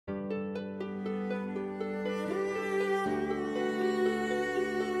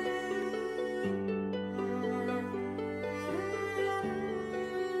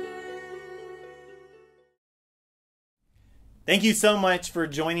Thank you so much for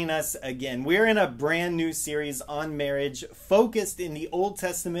joining us again. We're in a brand new series on marriage focused in the Old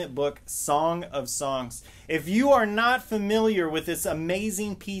Testament book, Song of Songs. If you are not familiar with this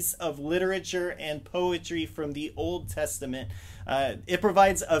amazing piece of literature and poetry from the Old Testament, it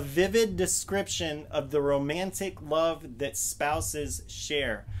provides a vivid description of the romantic love that spouses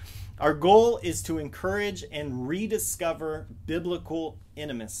share. Our goal is to encourage and rediscover biblical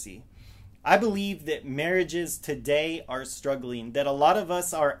intimacy. I believe that marriages today are struggling, that a lot of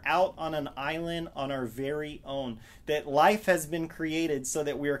us are out on an island on our very own, that life has been created so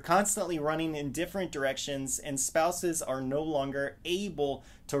that we are constantly running in different directions and spouses are no longer able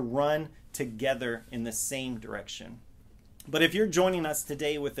to run together in the same direction. But if you're joining us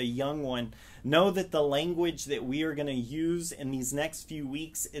today with a young one, know that the language that we are going to use in these next few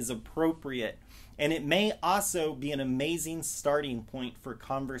weeks is appropriate. And it may also be an amazing starting point for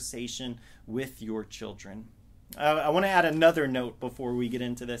conversation with your children. I want to add another note before we get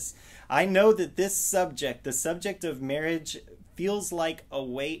into this. I know that this subject, the subject of marriage, feels like a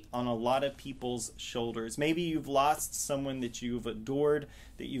weight on a lot of people's shoulders. Maybe you've lost someone that you've adored,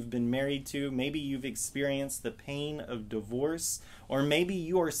 that you've been married to. Maybe you've experienced the pain of divorce. Or maybe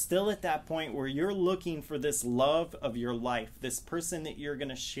you are still at that point where you're looking for this love of your life, this person that you're going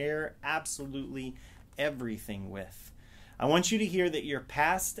to share absolutely everything with. I want you to hear that your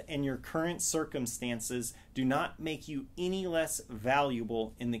past and your current circumstances do not make you any less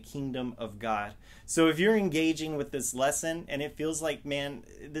valuable in the kingdom of God. So if you're engaging with this lesson and it feels like, man,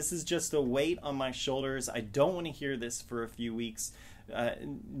 this is just a weight on my shoulders, I don't want to hear this for a few weeks,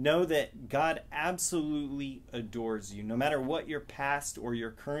 know that God absolutely adores you. No matter what your past or your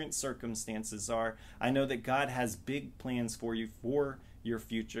current circumstances are, I know that God has big plans for you for your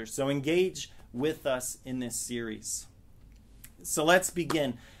future. So engage with us in this series. So let's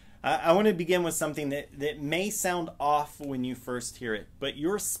begin. I want to begin with something that may sound off when you first hear it, but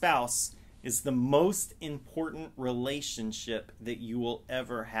your spouse is the most important relationship that you will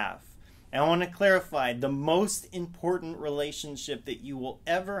ever have. And I want to clarify, the most important relationship that you will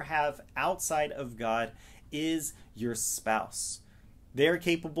ever have outside of God is your spouse. They're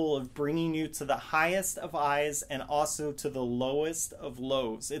capable of bringing you to the highest of highs and also to the lowest of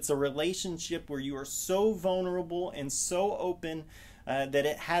lows. It's a relationship where you are so vulnerable and so open that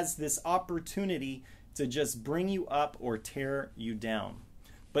it has this opportunity to just bring you up or tear you down.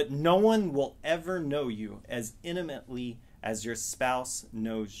 But no one will ever know you as intimately as your spouse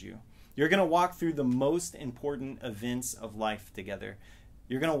knows you. You're going to walk through the most important events of life together.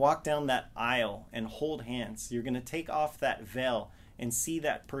 You're going to walk down that aisle and hold hands. You're going to take off that veil and see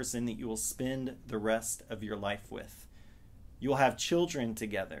that person that you will spend the rest of your life with. You will have children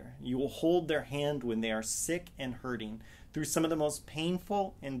together. You will hold their hand when they are sick and hurting. Through some of the most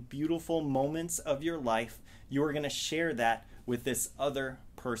painful and beautiful moments of your life, you are going to share that with this other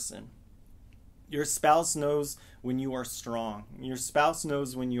person. Your spouse knows when you are strong. Your spouse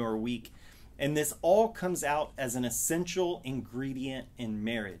knows when you are weak. And this all comes out as an essential ingredient in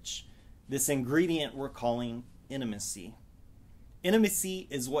marriage. This ingredient we're calling intimacy. Intimacy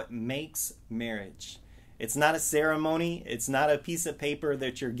is what makes marriage. It's not a ceremony. It's not a piece of paper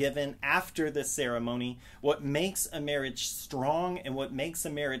that you're given after the ceremony. What makes a marriage strong and what makes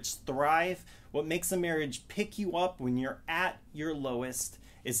a marriage thrive, what makes a marriage pick you up when you're at your lowest,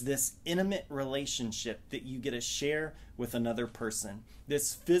 is this intimate relationship that you get to share with another person.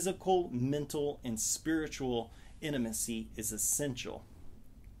 This physical, mental, and spiritual intimacy is essential.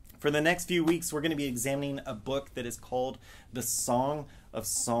 For the next few weeks, we're going to be examining a book that is called The Song of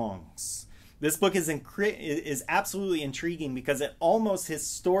Songs. This book is absolutely intriguing because it almost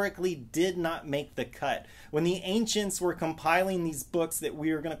historically did not make the cut. When the ancients were compiling these books that we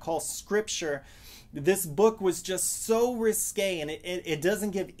are going to call scripture, this book was just so risque, and it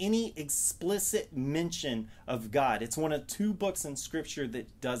doesn't give any explicit mention of God. It's one of two books in scripture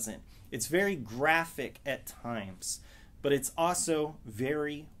that doesn't. It's very graphic at times, but it's also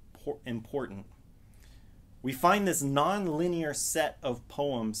very important. We find this non-linear set of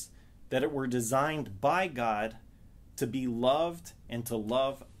poems that were designed by God to be loved and to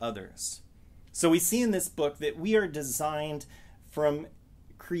love others. So we see in this book that we are designed from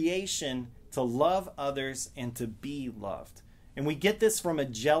creation to love others and to be loved. And we get this from a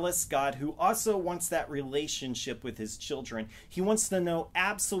jealous God who also wants that relationship with his children. He wants to know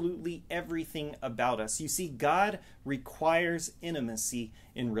absolutely everything about us. You see, God requires intimacy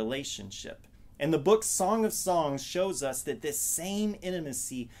in relationship. And the book Song of Songs shows us that this same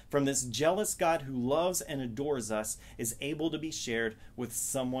intimacy from this jealous God who loves and adores us is able to be shared with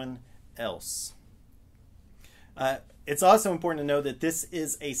someone else. It's also important to know that this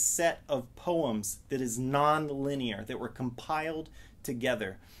is a set of poems that is non-linear, that were compiled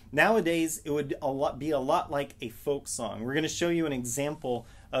together. Nowadays, it would be a lot like a folk song. We're going to show you an example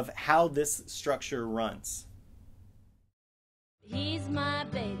of how this structure runs. He's my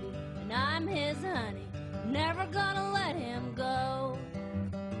baby, and I'm his honey. Never gonna let him go.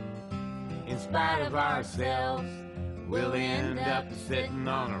 In spite of ourselves, we'll end up sitting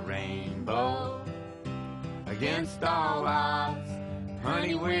on a rainbow. Against all odds,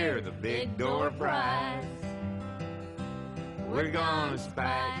 honey, we're the big door prize. We're gonna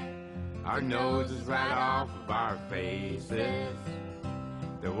spike our noses right off of our faces.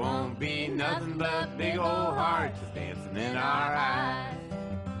 There won't be nothing but big old hearts dancing in our eyes.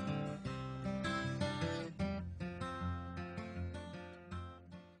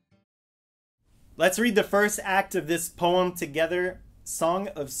 Let's read the first act of this poem together. Song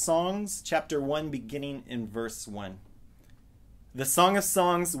of Songs, chapter 1, beginning in verse 1. The Song of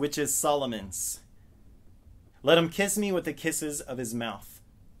Songs, which is Solomon's. Let him kiss me with the kisses of his mouth.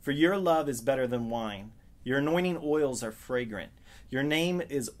 For your love is better than wine. Your anointing oils are fragrant. Your name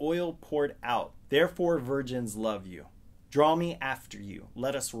is oil poured out. Therefore virgins love you. Draw me after you.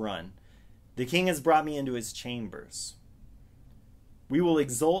 Let us run. The king has brought me into his chambers. We will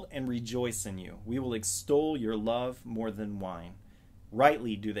exult and rejoice in you. We will extol your love more than wine.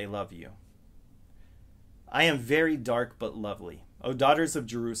 Rightly do they love you. I am very dark but lovely. O daughters of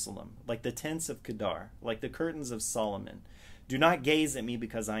Jerusalem, like the tents of Kedar, like the curtains of Solomon. Do not gaze at me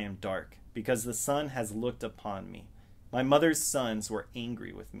because I am dark, because the sun has looked upon me. My mother's sons were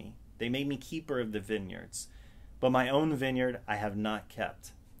angry with me. They made me keeper of the vineyards. But my own vineyard I have not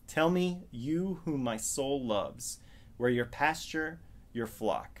kept. Tell me, you whom my soul loves, where your pasture, your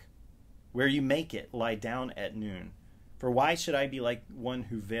flock, where you make it lie down at noon. For why should I be like one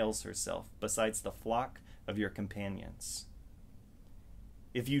who veils herself, besides the flock of your companions?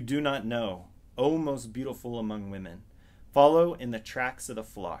 If you do not know, O most beautiful among women, follow in the tracks of the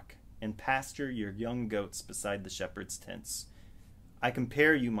flock, and pasture your young goats beside the shepherd's tents. I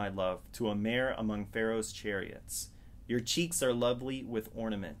compare you, my love, to a mare among Pharaoh's chariots. Your cheeks are lovely with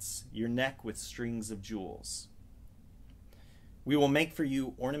ornaments, your neck with strings of jewels. We will make for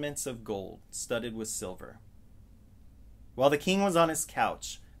you ornaments of gold, studded with silver. While the king was on his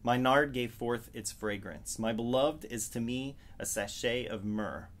couch, my nard gave forth its fragrance. My beloved is to me a sachet of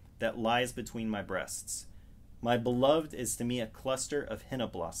myrrh that lies between my breasts. My beloved is to me a cluster of henna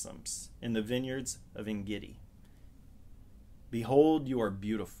blossoms in the vineyards of En-gedi. Behold, you are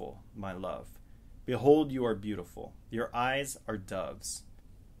beautiful, my love. Behold, you are beautiful. Your eyes are doves.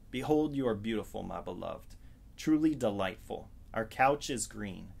 Behold, you are beautiful, my beloved. Truly delightful. Our couch is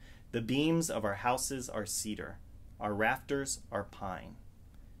green. The beams of our houses are cedar. Our rafters are pine.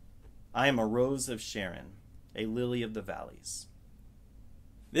 I am a rose of Sharon, a lily of the valleys.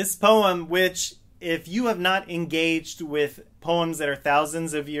 This poem, which, if you have not engaged with poems that are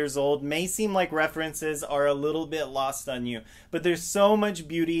thousands of years old, may seem like references are a little bit lost on you. But there's so much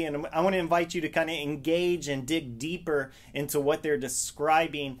beauty, and I want to invite you to kind of engage and dig deeper into what they're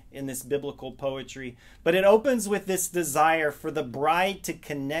describing in this biblical poetry. But it opens with this desire for the bride to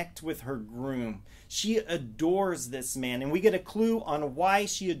connect with her groom. She adores this man, and we get a clue on why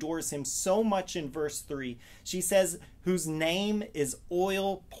she adores him so much in verse 3. She says, whose name is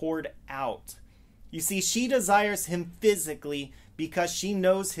oil poured out. You see, she desires him physically because she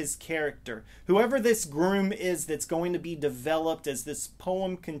knows his character. Whoever this groom is that's going to be developed as this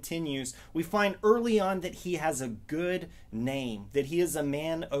poem continues, we find early on that he has a good name, that he is a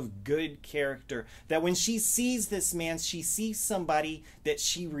man of good character, that when she sees this man, she sees somebody that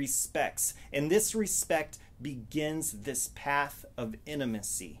she respects. And this respect begins this path of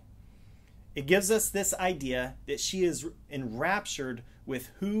intimacy. It gives us this idea that she is enraptured with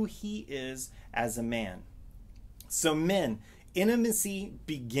who he is as a man. So men, intimacy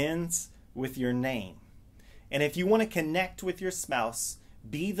begins with your name. And if you want to connect with your spouse,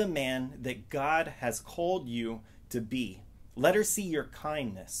 be the man that God has called you to be. Let her see your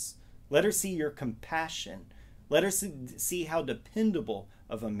kindness. Let her see your compassion. Let her see how dependable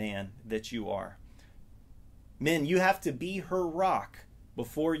of a man that you are. Men, you have to be her rock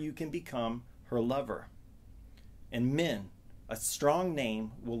before you can become her lover. And men, a strong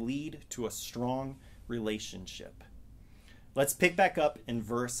name will lead to a strong relationship. Let's pick back up in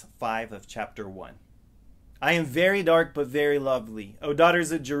verse 5 of chapter 1. I am very dark but very lovely, O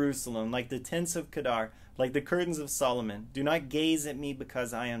daughters of Jerusalem, like the tents of Kedar, like the curtains of Solomon. Do not gaze at me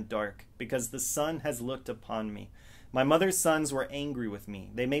because I am dark, because the sun has looked upon me. My mother's sons were angry with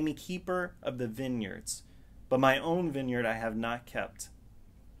me. They made me keeper of the vineyards, but my own vineyard I have not kept.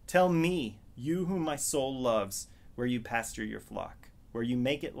 Tell me, you whom my soul loves, where you pasture your flock, where you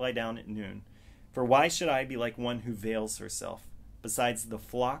make it lie down at noon. For why should I be like one who veils herself, besides the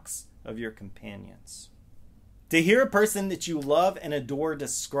flocks of your companions? To hear a person that you love and adore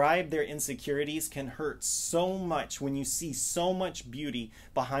describe their insecurities can hurt so much when you see so much beauty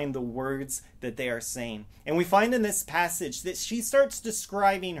behind the words that they are saying. And we find in this passage that she starts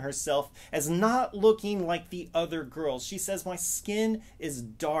describing herself as not looking like the other girls. She says, "My skin is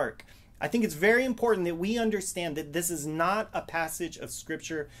dark." I think it's very important that we understand that this is not a passage of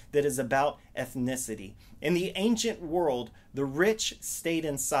scripture that is about ethnicity. In the ancient world, the rich stayed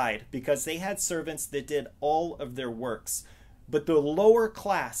inside because they had servants that did all of their works. But the lower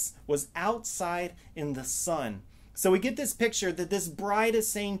class was outside in the sun. So we get this picture that this bride is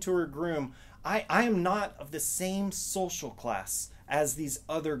saying to her groom, I am not of the same social class as these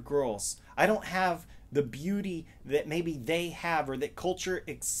other girls. I don't have the beauty that maybe they have or that culture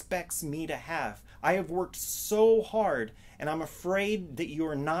expects me to have. I have worked so hard, and I'm afraid that you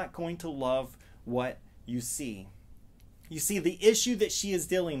are not going to love what you see. You see, the issue that she is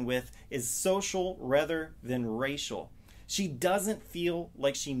dealing with is social rather than racial. She doesn't feel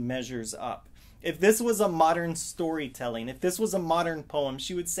like she measures up. If this was a modern storytelling, if this was a modern poem,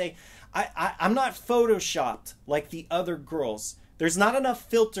 she would say, I'm not photoshopped like the other girls. There's not enough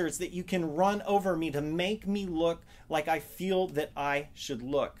filters that you can run over me to make me look like I feel that I should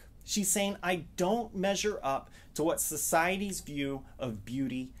look. She's saying, I don't measure up to what society's view of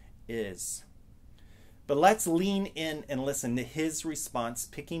beauty is. But let's lean in and listen to his response,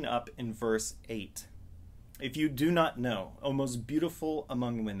 picking up in verse 8. If you do not know, O most beautiful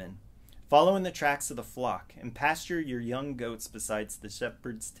among women, follow in the tracks of the flock and pasture your young goats besides the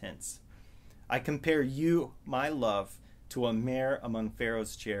shepherd's tents. I compare you, my love, to a mare among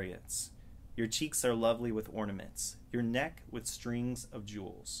Pharaoh's chariots. Your cheeks are lovely with ornaments, your neck with strings of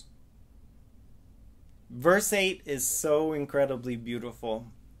jewels. Verse 8 is so incredibly beautiful.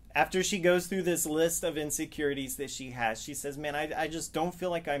 After she goes through this list of insecurities that she has, she says, man, I just don't feel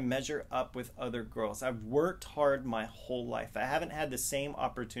like I measure up with other girls. I've worked hard my whole life. I haven't had the same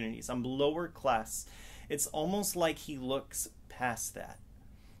opportunities. I'm lower class. It's almost like he looks past that.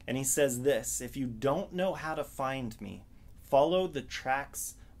 And he says this, if you don't know how to find me, follow the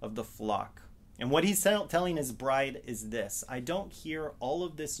tracks of the flock. And what he's telling his bride is this, I don't hear all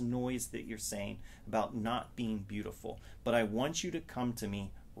of this noise that you're saying about not being beautiful, but I want you to come to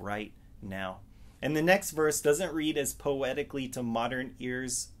me right now. And the next verse doesn't read as poetically to modern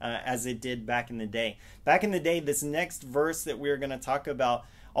ears as it did back in the day. Back in the day, this next verse that we're going to talk about,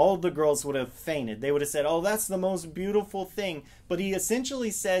 all of the girls would have fainted. They would have said, oh, that's the most beautiful thing. But he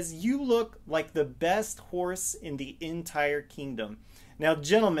essentially says, you look like the best horse in the entire kingdom. Now,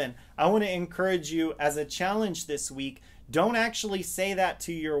 gentlemen, I want to encourage you as a challenge this week, don't actually say that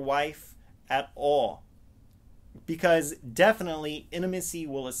to your wife at all. Because definitely intimacy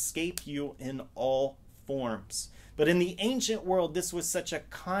will escape you in all forms. But in the ancient world, this was such a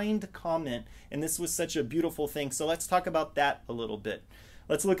kind comment, and this was such a beautiful thing. So let's talk about that a little bit.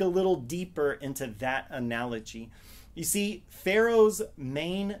 Let's look a little deeper into that analogy. You see, Pharaoh's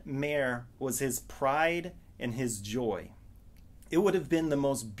main mare was his pride and his joy. It would have been the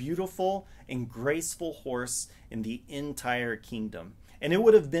most beautiful and graceful horse in the entire kingdom. And it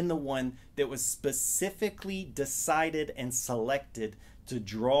would have been the one that was specifically decided and selected to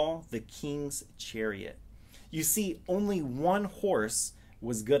draw the king's chariot. You see, only one horse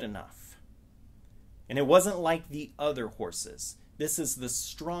was good enough. And it wasn't like the other horses. This is the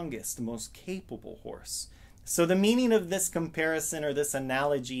strongest, most capable horse. So the meaning of this comparison or this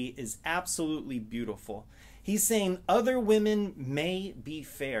analogy is absolutely beautiful. He's saying other women may be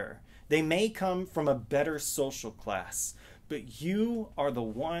fair. They may come from a better social class. But you are the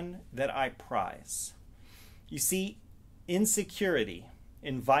one that I prize. You see, insecurity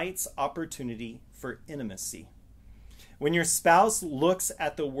invites opportunity for intimacy. When your spouse looks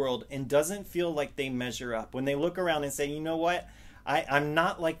at the world and doesn't feel like they measure up, when they look around and say, you know what, I'm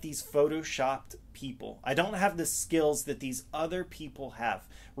not like these photoshopped people. I don't have the skills that these other people have.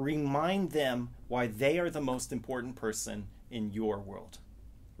 Remind them why they are the most important person in your world.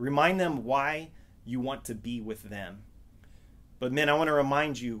 Remind them why you want to be with them. But men, I want to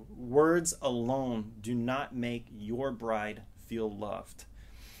remind you, words alone do not make your bride feel loved.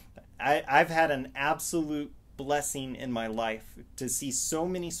 I've had an absolute blessing in my life to see so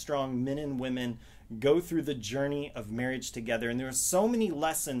many strong men and women go through the journey of marriage together. And there are so many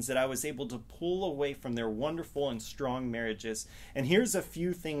lessons that I was able to pull away from their wonderful and strong marriages. And here's a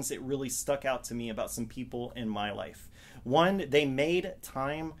few things that really stuck out to me about some people in my life. One, they made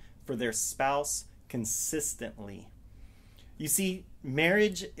time for their spouse consistently. You see,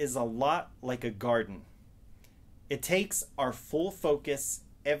 marriage is a lot like a garden. It takes our full focus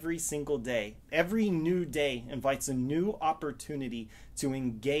every single day. Every new day invites a new opportunity to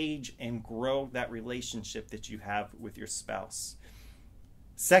engage and grow that relationship that you have with your spouse.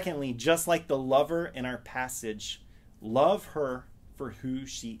 Secondly, just like the lover in our passage, love her for who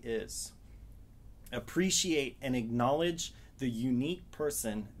she is. Appreciate and acknowledge the unique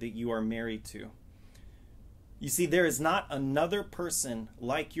person that you are married to. You see, there is not another person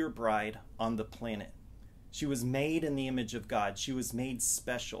like your bride on the planet. She was made in the image of God. She was made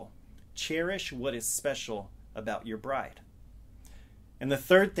special. Cherish what is special about your bride. And the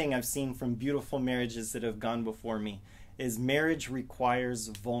third thing I've seen from beautiful marriages that have gone before me is marriage requires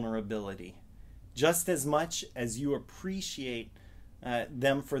vulnerability. Just as much as you appreciate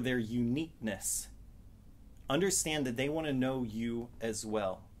them for their uniqueness, understand that they want to know you as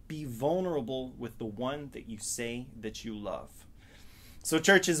well. Be vulnerable with the one that you say that you love. So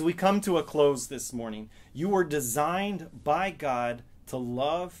church, as we come to a close this morning, you were designed by God to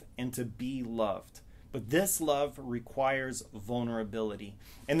love and to be loved. But this love requires vulnerability.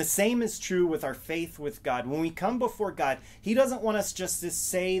 And the same is true with our faith with God. When we come before God, He doesn't want us just to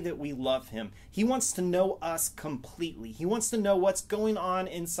say that we love Him. He wants to know us completely. He wants to know what's going on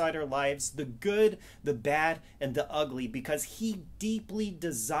inside our lives, the good, the bad, and the ugly, because He deeply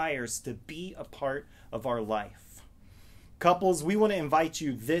desires to be a part of our life. Couples, we want to invite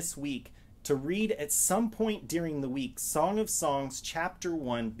you this week to read at some point during the week Song of Songs chapter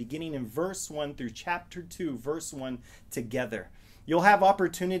 1, beginning in verse 1 through chapter 2, verse 1 together. You'll have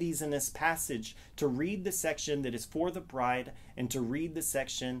opportunities in this passage to read the section that is for the bride and to read the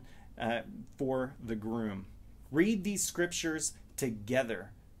section for the groom. Read these scriptures together.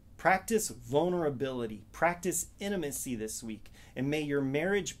 Practice vulnerability. Practice intimacy this week. And may your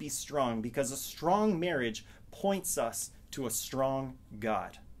marriage be strong, because a strong marriage points us to a strong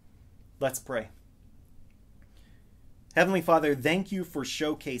God. Let's pray. Heavenly Father, thank you for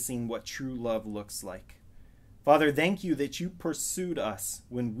showcasing what true love looks like. Father, thank you that you pursued us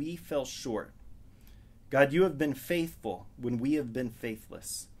when we fell short. God, you have been faithful when we have been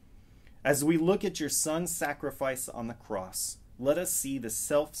faithless. As we look at your Son's sacrifice on the cross, let us see the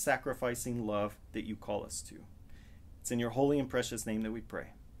self-sacrificing love that you call us to. It's in your holy and precious name that we pray.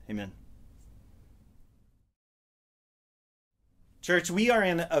 Amen. Church, we are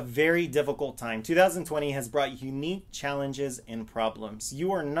in a very difficult time. 2020 has brought unique challenges and problems.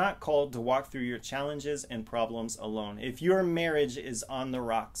 You are not called to walk through your challenges and problems alone. If your marriage is on the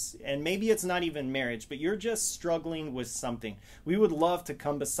rocks, and maybe it's not even marriage, but you're just struggling with something, we would love to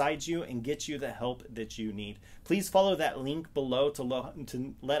come beside you and get you the help that you need. Please follow that link below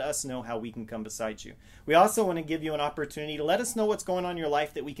to let us know how we can come beside you. We also want to give you an opportunity to let us know what's going on in your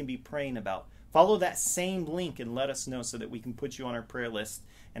life that we can be praying about. Follow that same link and let us know so that we can put you on our prayer list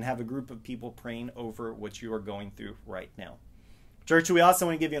and have a group of people praying over what you are going through right now. Church, we also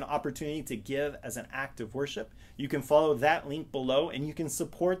want to give you an opportunity to give as an act of worship. You can follow that link below, and you can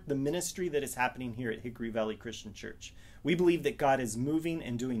support the ministry that is happening here at Hickory Valley Christian Church. We believe that God is moving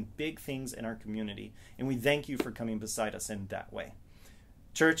and doing big things in our community, and we thank you for coming beside us in that way.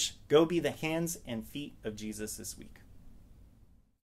 Church, go be the hands and feet of Jesus this week.